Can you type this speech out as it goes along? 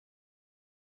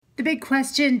The big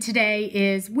question today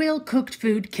is, will cooked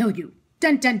food kill you?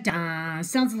 Dun dun dun.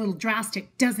 Sounds a little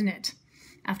drastic, doesn't it?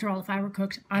 After all, if I were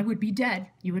cooked, I would be dead.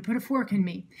 You would put a fork in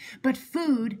me. But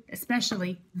food,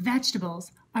 especially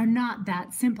vegetables, are not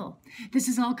that simple. This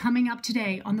is all coming up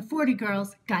today on the 40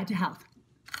 Girls Guide to Health.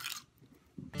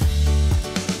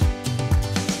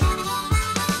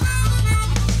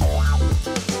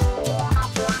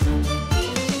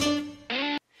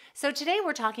 So today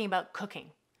we're talking about cooking.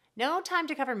 No time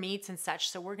to cover meats and such,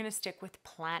 so we're going to stick with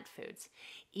plant foods.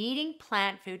 Eating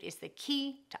plant food is the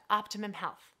key to optimum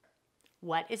health.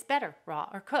 What is better, raw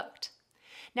or cooked?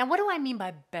 Now, what do I mean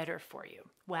by better for you?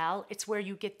 Well, it's where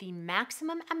you get the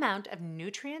maximum amount of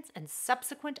nutrients and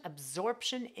subsequent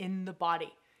absorption in the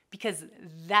body, because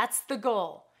that's the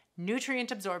goal.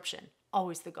 Nutrient absorption,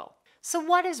 always the goal. So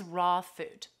what is raw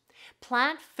food?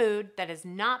 Plant food that has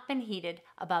not been heated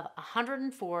above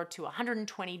 104 to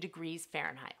 120 degrees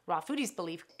Fahrenheit. Raw foodies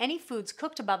believe any foods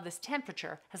cooked above this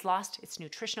temperature has lost its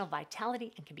nutritional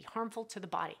vitality and can be harmful to the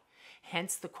body.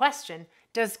 Hence the question,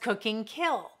 does cooking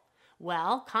kill?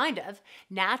 Well, kind of.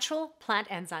 Natural plant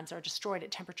enzymes are destroyed at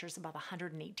temperatures above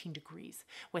 118 degrees.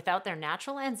 Without their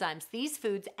natural enzymes, these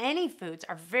foods, any foods,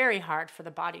 are very hard for the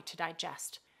body to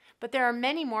digest. But there are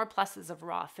many more pluses of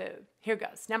raw food. Here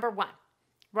goes. Number one.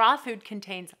 Raw food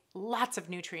contains lots of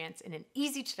nutrients in an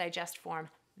easy-to-digest form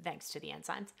thanks to the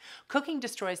enzymes. Cooking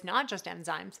destroys not just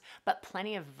enzymes, but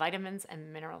plenty of vitamins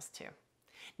and minerals too.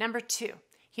 Number two,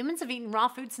 humans have eaten raw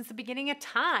food since the beginning of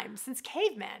time, since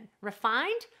cavemen.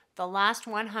 Refined? The last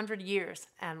 100 years.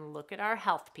 And look at our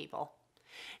health, people.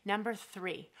 Number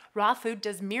three, raw food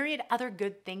does myriad other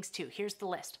good things too. Here's the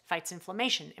list. Fights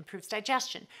inflammation, improves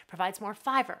digestion, provides more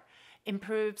fiber,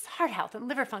 improves heart health and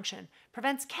liver function,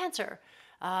 prevents cancer,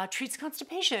 treats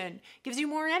constipation, gives you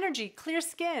more energy, clear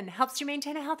skin, helps you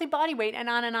maintain a healthy body weight, and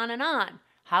on and on and on.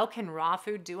 How can raw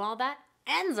food do all that?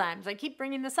 Enzymes. I keep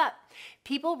bringing this up.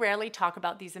 People rarely talk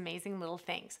about these amazing little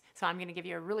things, so I'm going to give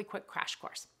you a really quick crash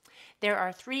course. There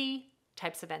are three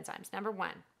types of enzymes. Number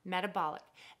one, metabolic.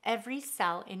 Every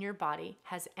cell in your body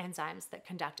has enzymes that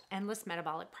conduct endless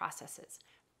metabolic processes.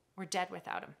 We're dead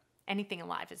without them. Anything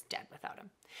alive is dead without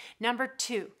them. Number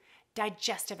two,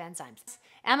 digestive enzymes.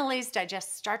 Amylase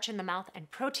digests starch in the mouth,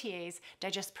 and protease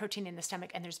digests protein in the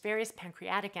stomach, and there's various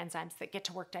pancreatic enzymes that get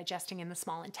to work digesting in the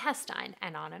small intestine,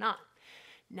 and on and on.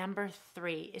 Number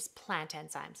three is plant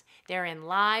enzymes. They're in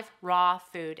live, raw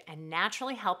food and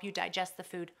naturally help you digest the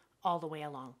food all the way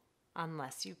along,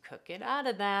 unless you cook it out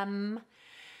of them.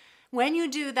 When you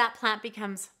do, that plant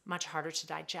becomes much harder to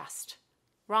digest.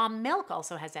 Raw milk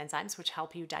also has enzymes which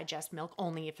help you digest milk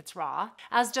only if it's raw,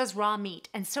 as does raw meat,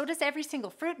 and so does every single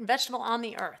fruit and vegetable on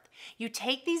the earth. You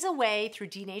take these away through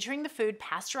denaturing the food,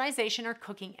 pasteurization, or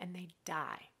cooking, and they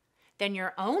die. Then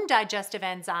your own digestive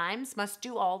enzymes must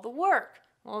do all the work.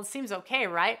 Well, it seems okay,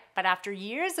 right? But after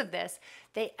years of this,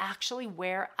 they actually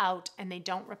wear out and they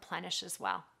don't replenish as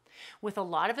well. With a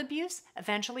lot of abuse,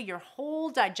 eventually your whole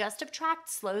digestive tract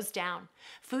slows down.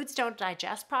 Foods don't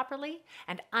digest properly,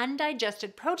 and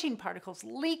undigested protein particles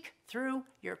leak through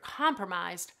your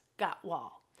compromised gut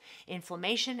wall.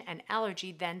 Inflammation and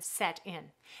allergy then set in,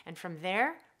 and from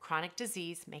there, chronic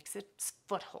disease makes its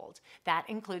foothold. That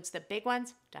includes the big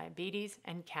ones, diabetes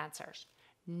and cancers.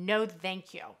 No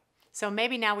thank you. So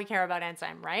maybe now we care about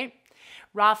enzyme, right?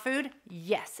 Raw food?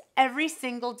 Yes, every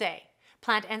single day.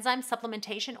 Plant enzyme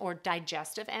supplementation or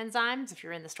digestive enzymes if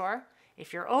you're in the store.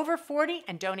 If you're over 40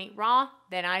 and don't eat raw,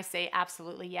 then I say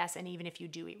absolutely yes, and even if you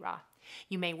do eat raw.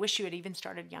 You may wish you had even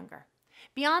started younger.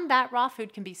 Beyond that, raw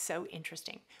food can be so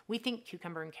interesting. We think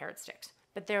cucumber and carrot sticks,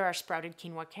 but there are sprouted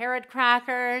quinoa carrot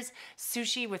crackers,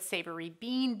 sushi with savory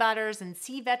bean butters and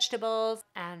sea vegetables,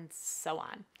 and so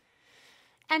on.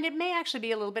 And it may actually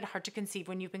be a little bit hard to conceive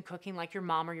when you've been cooking like your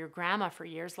mom or your grandma for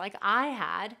years, like I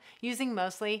had, using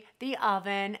mostly the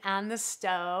oven and the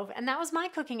stove, and that was my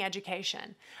cooking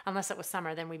education. Unless it was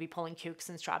summer, then we'd be pulling cukes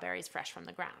and strawberries fresh from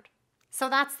the ground. So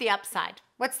that's the upside.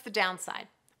 What's the downside?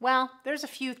 Well, there's a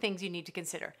few things you need to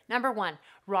consider. Number one,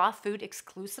 raw food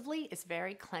exclusively is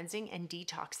very cleansing and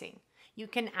detoxing. You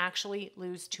can actually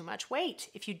lose too much weight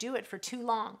if you do it for too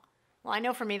long. Well, I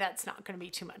know for me that's not going to be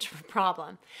too much of a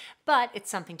problem, but it's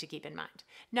something to keep in mind.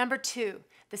 Number two,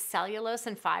 the cellulose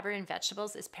and fiber in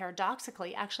vegetables is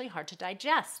paradoxically actually hard to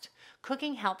digest.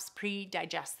 Cooking helps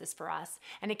pre-digest this for us,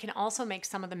 and it can also make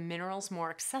some of the minerals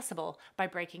more accessible by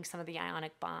breaking some of the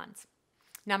ionic bonds.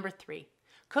 Number three,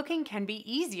 cooking can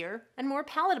be easier and more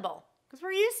palatable because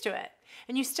we're used to it,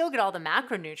 and you still get all the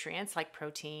macronutrients like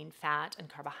protein, fat, and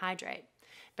carbohydrate.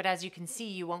 But as you can see,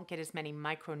 you won't get as many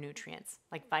micronutrients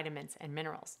like vitamins and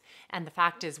minerals. And the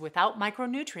fact is, without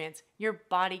micronutrients, your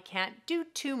body can't do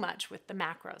too much with the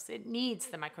macros. It needs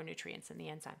the micronutrients and the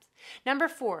enzymes. Number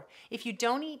 4, if you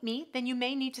don't eat meat, then you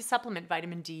may need to supplement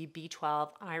vitamin D, B12,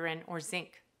 iron, or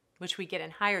zinc, which we get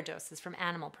in higher doses from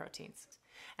animal proteins.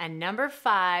 And number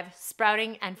 5,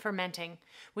 sprouting and fermenting,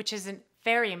 which is a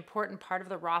very important part of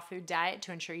the raw food diet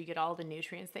to ensure you get all the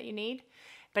nutrients that you need.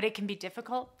 But it can be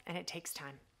difficult and it takes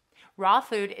time. Raw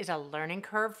food is a learning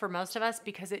curve for most of us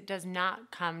because it does not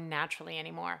come naturally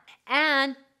anymore.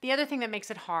 And the other thing that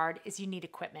makes it hard is you need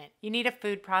equipment. You need a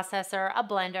food processor, a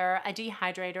blender, a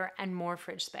dehydrator, and more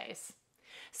fridge space.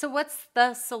 So what's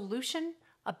the solution?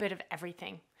 A bit of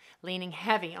everything, leaning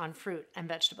heavy on fruit and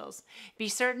vegetables. Be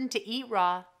certain to eat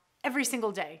raw every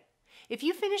single day. If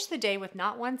you finish the day with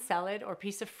not one salad or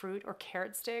piece of fruit or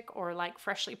carrot stick or like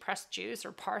freshly pressed juice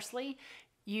or parsley,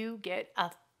 you get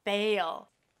a fail.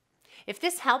 If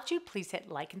this helped you, please hit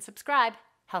like and subscribe.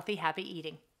 Healthy, happy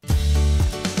eating.